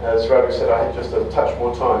 As Radu said, I had just a touch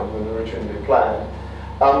more time than originally planned.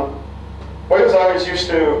 Buenos Aires used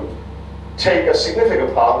to take a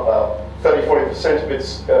significant part, about 30–40% of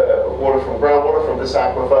its water from groundwater from this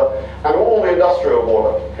aquifer, and all the industrial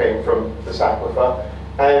water came from this aquifer.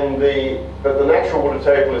 But the natural water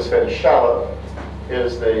table is fairly shallow.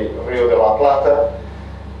 Here's the Rio de la Plata,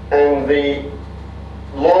 and the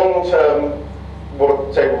long-term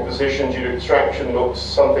water table position due to extraction looks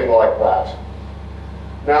something like that.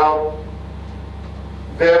 Now,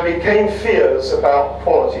 there became fears about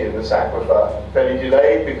quality in this aquifer, fairly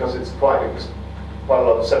delayed because it was quite a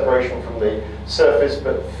lot of separation from the surface,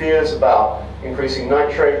 but fears about increasing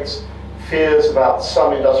nitrates, fears about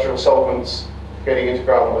some industrial solvents getting into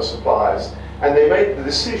groundwater supplies. And they made the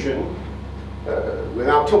decision,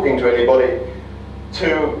 without talking to anybody,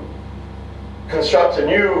 to construct a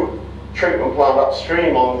new treatment plant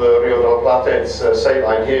upstream on the Rio de la Plata. It's a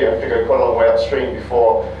saline here, you have to go quite a long way upstream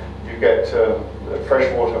before you get fresh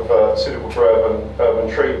water suitable for urban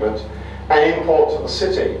treatment, and import to the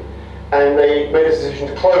city. And they made a decision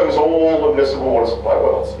to close all the municipal water supply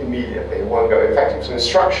wells immediately in one go. In fact, it was an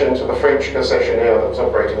instruction to the French concessionaire that was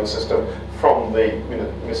operating the system from the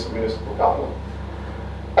municipal government.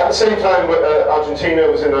 At the same time, Argentina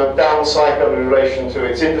was in a down cycle in relation to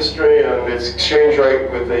its industry and its exchange rate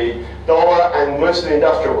with the dollar, and most of the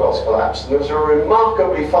industrial wells collapsed. And there was a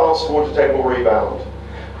remarkably fast water table rebound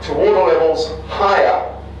to water levels higher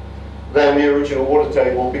than the original water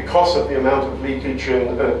table because of the amount of leakage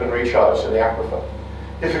and recharge to the aquifer.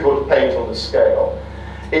 Difficult to paint on the scale.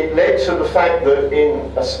 It led to the fact that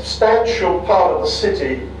in a substantial part of the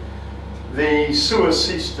city, the sewers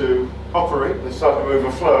ceased to operate. They started to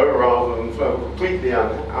overflow rather than flow completely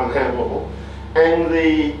unhandleable. And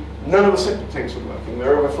none of the septic tanks were working. They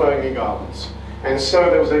were overflowing in gardens. And so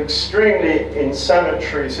there was an extremely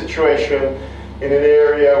insanitary situation in an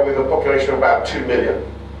area with a population of about 2 million.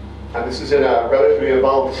 And this is in a relatively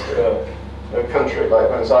advanced country like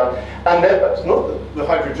Buenos Aires. And that's not the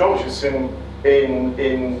hydrogeologists in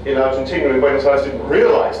Argentina and Buenos Aires didn't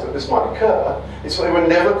realize that this might occur. It's that they were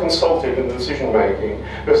never consulted in the decision making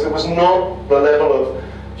because there was not the level of,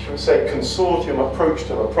 should we say, consortium approach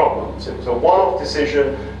to the problems. It was a one-off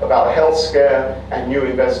decision about a health scare and new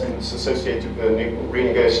investments associated with the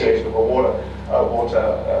renegotiation of a water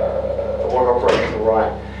operational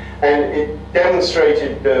right. And it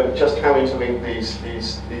demonstrated just how interlinked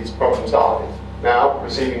these problems are. Now,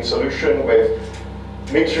 receiving solution with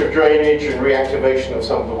mixture of drainage and reactivation of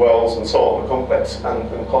some of the wells and so on, a complex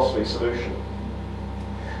and costly solution.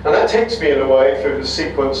 And that takes me in a way through the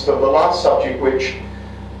sequence to the last subject, which,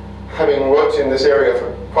 having worked in this area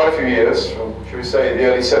for quite a few years, from, should we say, the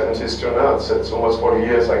early 70s to now, it's almost 40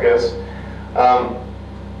 years, I guess,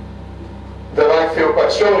 that I feel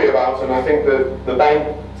quite strongly about, and I think that the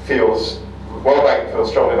bank feels, World Bank feels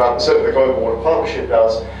strongly about, and certainly the Global Water Partnership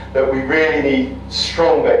does, that we really need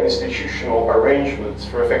stronger institutional arrangements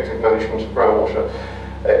for effective management of groundwater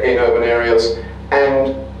in urban areas.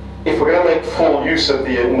 And if we're going to make full use of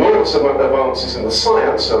the enormous amount of advances in the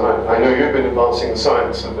science, and I know you've been advancing the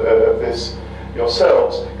science of this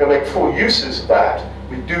yourselves, going to make full uses of that,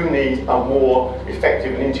 we do need a more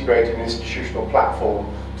effective and integrated institutional platform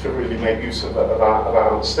to really make use of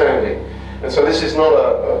our understanding. And so this is not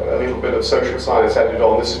a little bit of social science added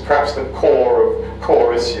on. This is perhaps the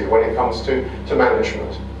core issue when it comes to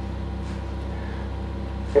management.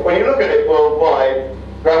 When you look at it worldwide,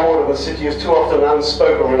 groundwater in the city is too often an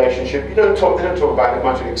unspoken relationship. They don't talk about it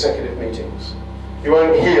much in executive meetings. You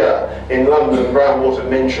won't hear in London groundwater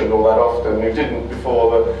mentioned all that often. You didn't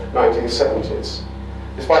before the 1970s.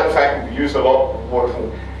 Despite the fact that we use a lot of water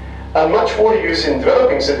from much water use in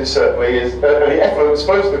developing cities certainly is, and the effluent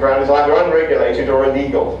exposed to the ground is either unregulated or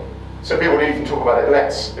illegal. So people don't even talk about it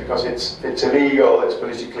less because it's illegal, it's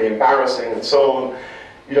politically embarrassing and so on.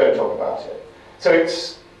 You don't talk about it. So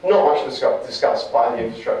it's not much discussed by the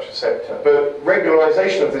infrastructure sector. But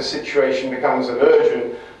regularization of this situation becomes an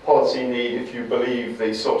urgent policy need if you believe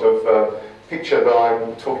the sort of picture that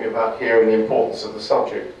I'm talking about here and the importance of the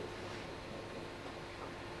subject.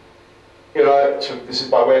 This is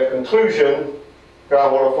by way of conclusion.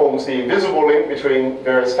 Groundwater forms the invisible link between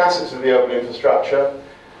various facets of the urban infrastructure.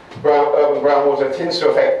 Urban groundwater tends to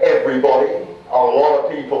affect everybody, a lot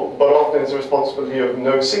of people, but often it's the responsibility of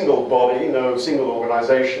no single body, no single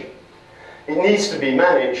organization. It needs to be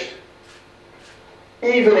managed,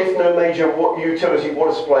 even if no major utility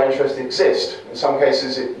water supply interest exists. In some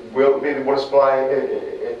cases it will be the water supply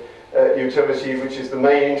utility which is the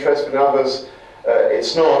main interest, but in others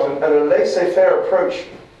it's not. And a laissez-faire approach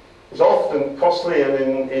is often costly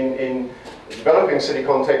and in developing city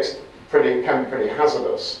context can be pretty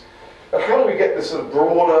hazardous. But how do we get this sort of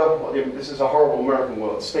broader, this is a horrible American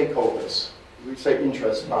word, stakeholders. We say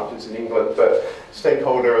interest parties in England, but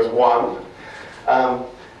stakeholder as one.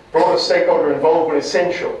 Broader stakeholder involvement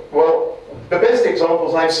essential. Well, the best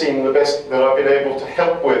examples I've seen, the best that I've been able to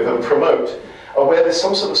help with and promote, are where there's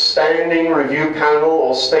some sort of standing review panel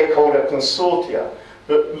or stakeholder consortia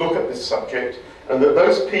that look at this subject, and that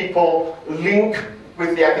those people link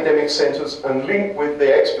with the academic centres and link with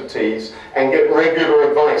the expertise and get regular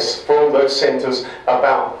advice from those centres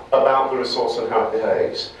about the resource and how it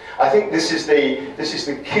behaves. I think this is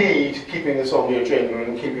the key to keeping this on the agenda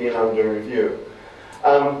and keeping it under review.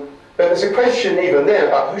 But there's a question even there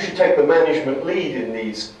about who should take the management lead in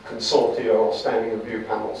these consortia or standing review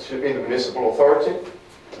panels. Should it be the municipal authority?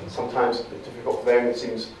 Sometimes it's a bit difficult for them. It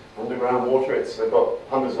seems underground water, they've got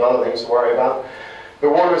hundreds of other things to worry about. The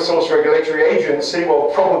Water Resource Regulatory Agency, well,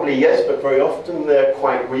 probably yes, but very often they're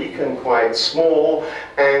quite weak and quite small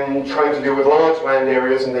and trying to deal with large land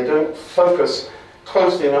areas, and they don't focus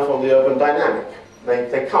closely enough on the urban dynamic.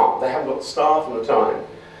 They can't. They haven't got the staff and the time.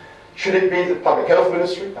 Should it be the Public Health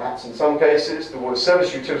Ministry, perhaps in some cases, the Water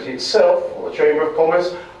Service Utility itself, or the Chamber of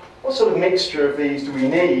Commerce? What sort of mixture of these do we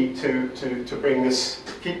need to bring this,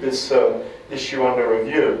 keep this issue under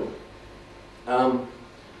review? And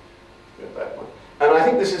I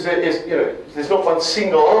think this is you know, there's not one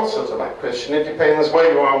single answer to that question. It depends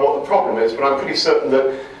where you are and what the problem is. But I'm pretty certain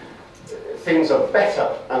that things are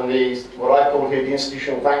better, and what I call here the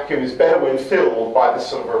institutional vacuum is better when filled by this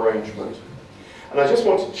sort of arrangement. And I just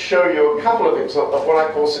wanted to show you a couple of things of what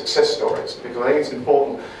I call success stories, because I think it's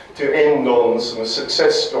important to end on some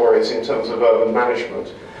success stories in terms of urban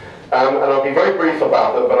management. And I'll be very brief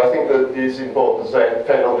about them, but I think that it is important to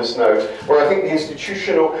say, on this note, where I think the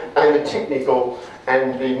institutional and the technical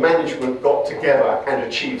and the management got together and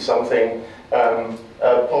achieved something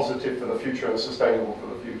positive for the future and sustainable for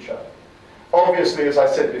the future. Obviously, as I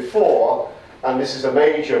said before, and this is a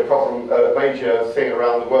major problem, a major thing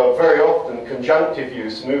around the world, very often conjunctive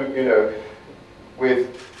use, you know, with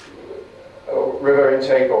river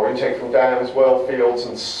intake or intake from dams, well fields,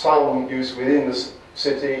 and some use within the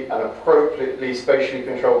city and appropriately spatially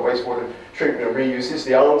controlled wastewater treatment and reuse is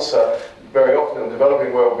the answer. Very often in the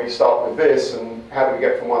developing world we start with this, and how do we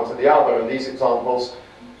get from one to the other, and these examples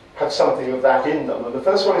have something of that in them. And the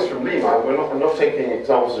first one is from Lima. I'm not taking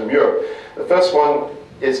examples from Europe. The first one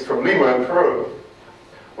is from Lima in Peru,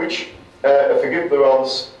 which, forgive the rather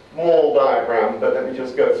small diagram, but let me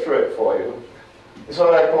just go through it for you. This is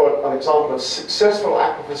what I call an example of successful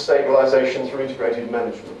aquifer stabilization through integrated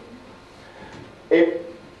management.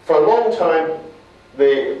 For a long time,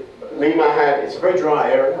 Lima it's a very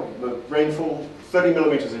dry area, the rainfall 30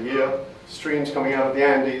 millimeters a year, streams coming out of the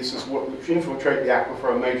Andes which infiltrate the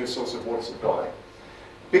aquifer, a major source of water supply.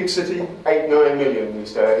 Big city, 8-9 million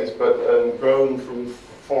these days, but grown from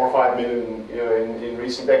 4 or 5 million, you know, in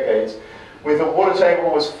recent decades, with the water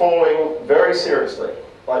table was falling very seriously,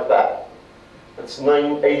 like that. It's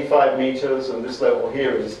 85 meters, and this level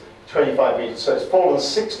here is 25 meters. So it's fallen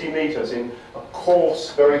 60 meters in a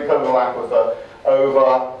coarse, very permeable aquifer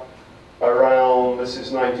over around, this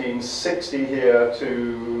is 1960 here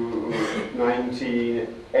to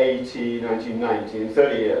 1980, 1990, in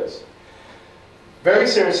 30 years. Very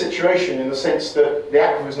serious situation in the sense that the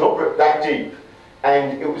aquifer was not that deep,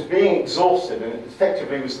 and it was being exhausted, and it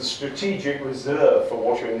effectively was the strategic reserve for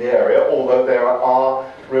water in the area, although there are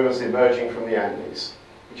rivers emerging from the Andes,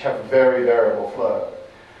 which have a very variable flow.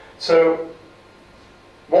 So,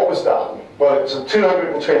 what was done? Well, it was a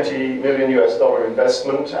 $220 million US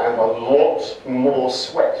investment and a lot more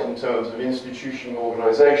sweat in terms of institutional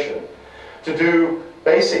organization to do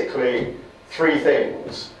basically 3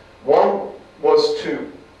 things. One was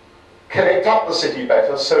to connect up the city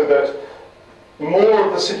better so that more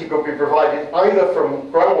of the city could be provided either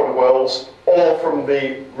from groundwater wells or from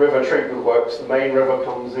the river treatment works. The main river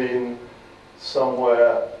comes in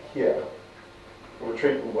somewhere here, from the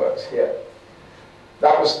treatment works here.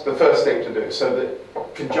 That was the first thing to do, so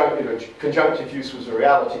that conjunctive use was a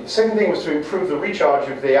reality. The second thing was to improve the recharge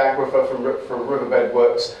of the aquifer from riverbed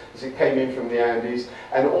works as it came in from the Andes,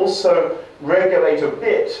 and also regulate a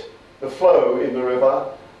bit the flow in the river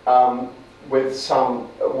with some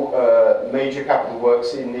major capital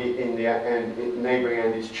works in the neighbouring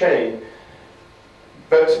Andes chain.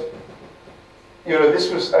 But you know, this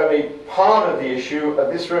was only part of the issue.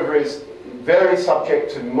 This river is very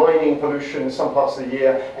subject to mining pollution in some parts of the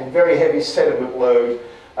year and very heavy sediment load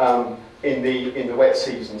in the wet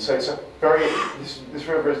season. So it's this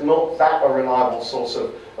river is not that a reliable source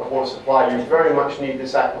of water supply. You very much need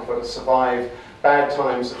this aquifer to survive bad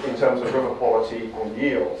times in terms of river quality and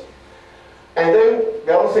yield. And then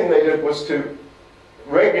the other thing they did was to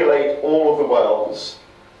regulate all of the wells,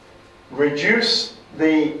 reduce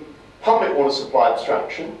the public water supply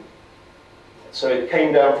abstraction. So it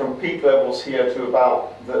came down from peak levels here to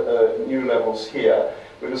about the new levels here,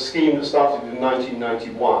 with a scheme that started in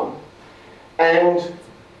 1991. And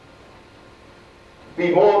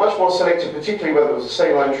be much more selective, particularly where there was a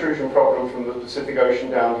saline intrusion problem from the Pacific Ocean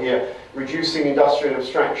down here, reducing industrial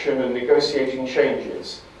abstraction and negotiating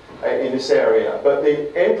changes in this area. But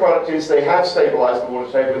the end product is they have stabilized the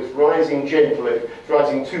water table. It's rising gently. It's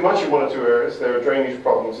rising too much in one or two areas. There are drainage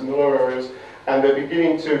problems in the lower areas, and they're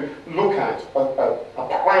beginning to look at a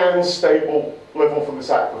planned stable level for this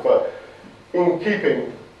aquifer in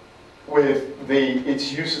keeping with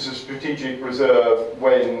its use as a strategic reserve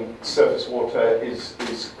when surface water is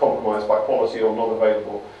compromised by quality or not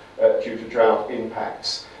available due to drought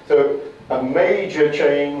impacts. So a major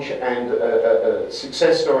change and a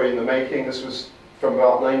success story in the making. This was from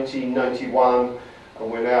about 1991,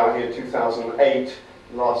 and we're now here 2008.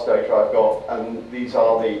 last data I've got, and these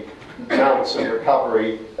are the amounts of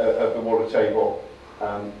recovery of the water table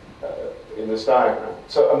in this diagram.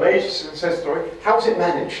 So a major success story. How is it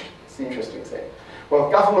managed? It's the interesting thing. Well,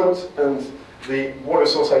 government and the Water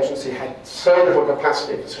Resource Agency had so little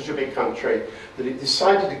capacity for such a big country that it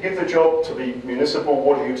decided to give the job to the municipal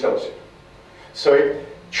water utility. So it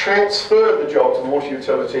transferred the job to the water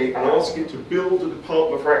utility and asked it to build a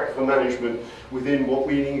department for aquifer management within what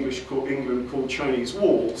we in England call Chinese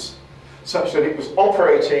walls, such that it was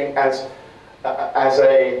operating as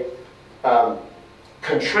a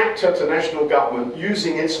contractor to national government,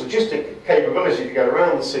 using its logistic capability to get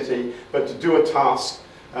around the city, but to do a task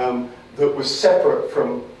that was separate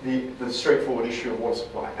from the straightforward issue of water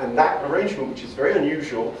supply. And that arrangement, which is very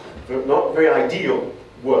unusual, but not very ideal,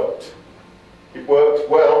 worked. It worked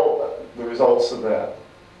well, the results are there.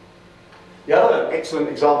 The other excellent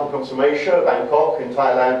example comes from Asia, Bangkok in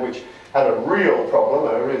Thailand, which had a real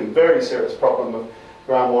problem, a really very serious problem of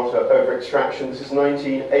groundwater over-extraction. This is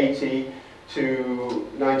 1980 to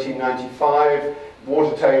 1995.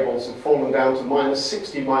 Water tables have fallen down to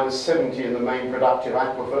 -60, -70 in the main productive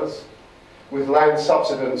aquifers, with land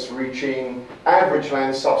subsidence reaching, average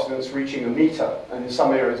land subsidence reaching 1 metre, and in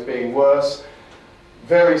some areas being worse.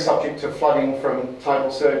 Very subject to flooding from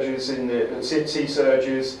tidal surges in the sea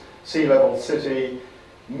surges, sea level city,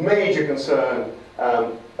 major concern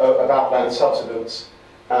about land subsidence.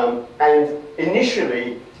 And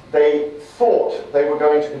initially, they thought they were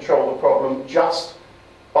going to control the problem just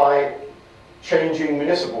by changing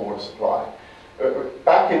municipal water supply.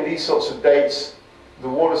 Back in these sorts of dates, the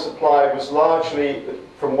water supply was largely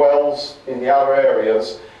from wells in the outer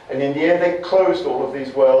areas, and in the end they closed all of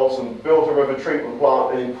these wells and built a river treatment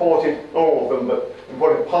plant and imported, not all of them, but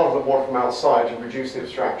imported part of the water from outside to reduce the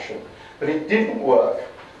abstraction. But it didn't work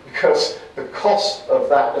because the cost of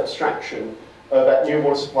that abstraction, that new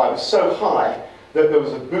water supply, was so high that there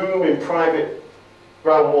was a boom in private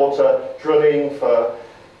groundwater drilling for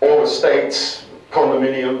all estates,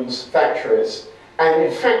 condominiums, factories. And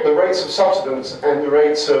in fact, the rates of subsidence and the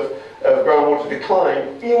rates of groundwater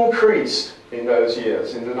decline increased in those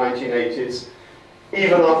years, in the 1980s,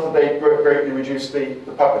 even after they greatly reduced the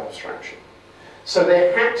public abstraction. So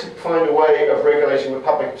they had to find a way of regulating the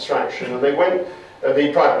public abstraction, and they went,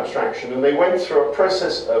 the private abstraction, and they went through a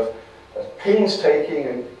process of painstaking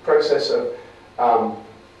and process of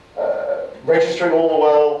registering all the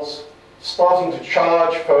wells, starting to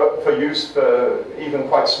charge for use for even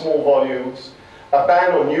quite small volumes, a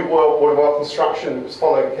ban on new water well construction that was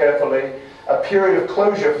followed carefully, a period of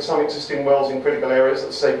closure for some existing wells in critical areas.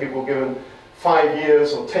 Let's say people were given 5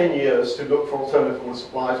 years or 10 years to look for alternative water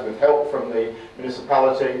supplies with help from the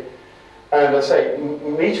municipality. And I say,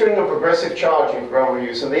 metering and progressive charging for groundwater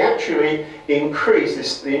use, and they actually increased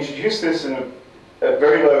this, they introduced this in at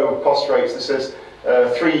very low cost rates. This is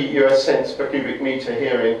 3 US cents per cubic meter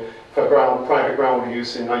here for private groundwater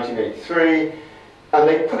use in 1983. And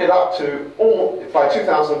they put it up to by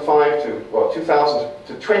 2005 to, well, 2000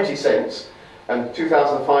 to 20 cents, and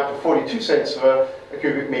 2005 to 42 cents for a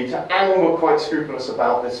cubic meter, and were quite scrupulous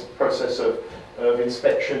about this process of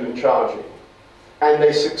inspection and charging. And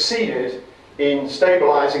they succeeded in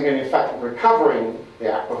stabilizing and in fact recovering the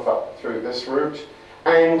aquifer through this route,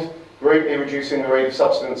 and greatly reducing the rate of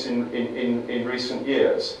subsidence in recent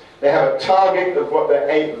years. They have a target of what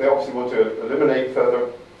they obviously want to eliminate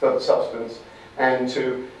further subsidence, and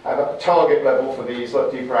to have a target level for these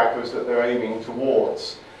deeper aquifers that they're aiming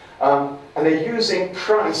towards. And they're using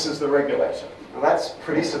price as the regulator. Now that's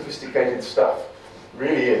pretty sophisticated stuff,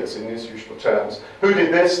 really is in institutional terms. Who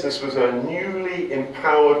did this? This was a newly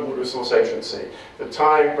empowered water resource agency, the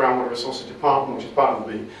Thai Groundwater Resources Department, which is part of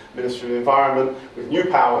the Ministry of the Environment, with new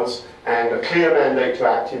powers and a clear mandate to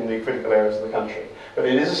act in the critical areas of the country. But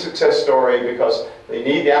it is a success story because they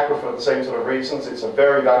need the aquifer for the same sort of reasons. It's a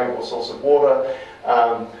very valuable source of water.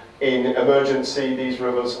 In emergency, these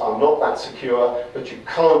rivers are not that secure, but you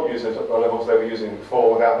can't use it at the levels they were using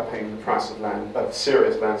before without paying the price of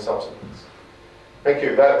serious land subsidence. Thank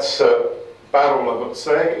you. That's about all I've got to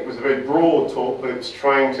say. It was a very broad talk, but it's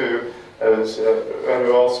trying to, as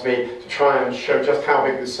Andrew asked me, to try and show just how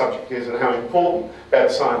big this subject is and how important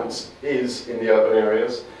bad science is in the urban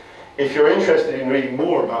areas. If you're interested in reading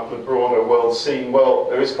more about the broader world scene, well,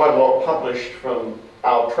 there is quite a lot published from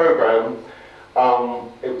our program.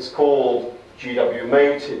 It was called GW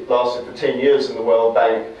Mate. It lasted for 10 years in the World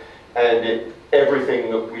Bank, and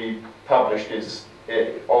everything that we published is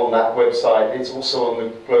on that website. It's also on the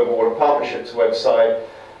Global Water Partnerships website.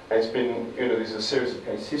 It's been, there's a series of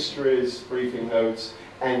case histories, briefing notes,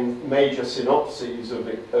 and major synopses of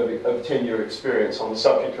 10-year experience on the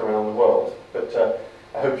subject around the world. But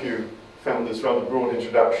I hope you found this rather broad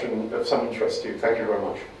introduction of some interest to you. Thank you very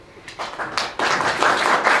much.